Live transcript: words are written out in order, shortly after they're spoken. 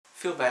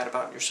feel bad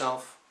about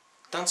yourself,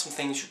 done some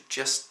things you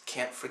just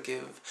can't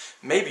forgive.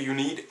 Maybe you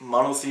need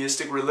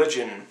monotheistic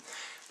religion.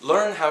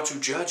 Learn how to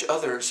judge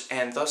others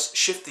and thus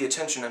shift the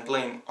attention and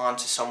blame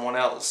onto someone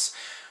else.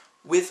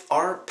 With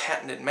our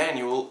patented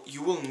manual,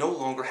 you will no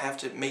longer have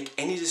to make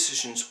any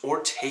decisions or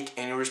take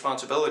any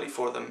responsibility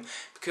for them,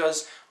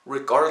 because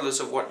regardless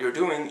of what you're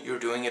doing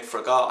it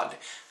for God.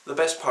 The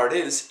best part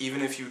is,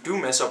 even if you do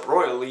mess up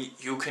royally,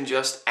 you can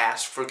just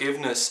ask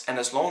forgiveness, and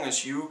as long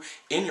as you,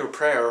 in your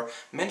prayer,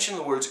 mention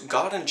the words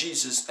God and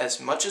Jesus as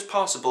much as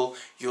possible,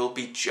 you'll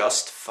be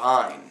just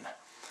fine.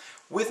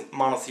 With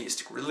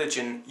monotheistic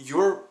religion,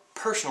 your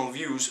personal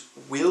views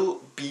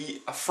will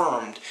be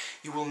affirmed.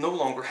 You will no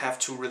longer have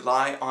to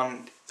rely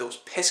on those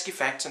pesky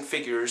facts and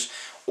figures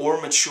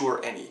or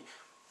mature any.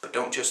 But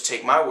don't just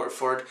take my word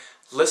for it.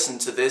 Listen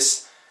to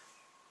this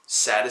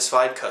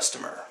satisfied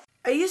customer.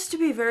 I used to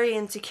be very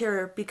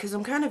insecure because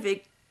I'm kind of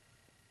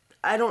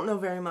I don't know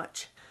very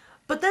much.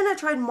 But then I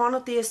tried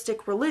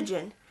monotheistic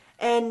religion,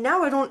 and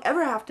now I don't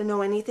ever have to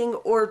know anything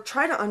or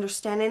try to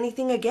understand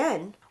anything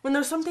again. When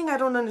there's something I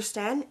don't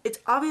understand, it's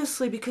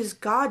obviously because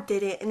God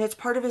did it and it's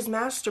part of His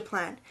master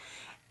plan.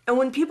 And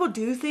when people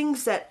do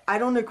things that I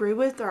don't agree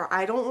with or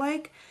I don't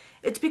like,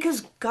 it's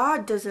because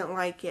God doesn't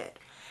like it.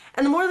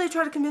 And the more they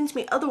try to convince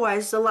me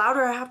otherwise, the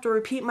louder I have to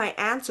repeat my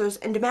answers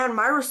and demand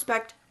my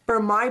respect for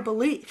my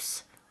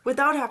beliefs,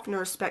 without having to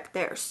respect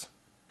theirs.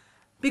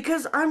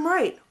 Because I'm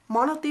right.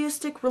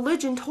 Monotheistic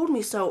religion told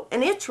me so,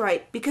 and it's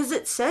right because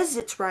it says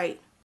it's right.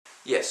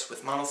 Yes,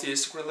 with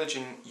monotheistic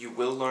religion, you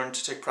will learn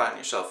to take pride in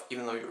yourself,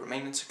 even though you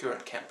remain insecure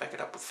and can't back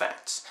it up with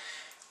facts.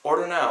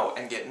 Order now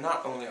and get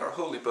not only our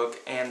holy book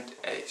and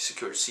a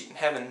secured seat in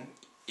heaven,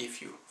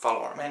 if you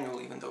follow our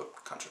manual, even though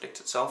it contradicts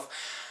itself.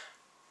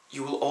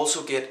 You will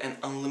also get an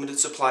unlimited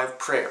supply of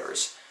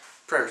prayers.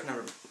 Prayer has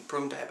never been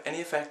proven to have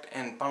any effect,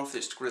 and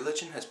monotheistic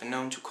religion has been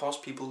known to cause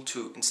people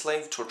to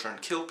enslave, torture,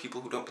 and kill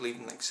people who don't believe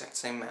in the exact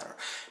same manner.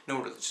 No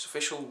religious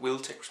official will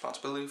take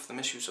responsibility for the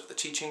misuse of the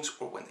teachings,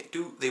 or when they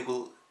do, they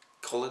will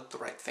call it the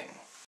right thing.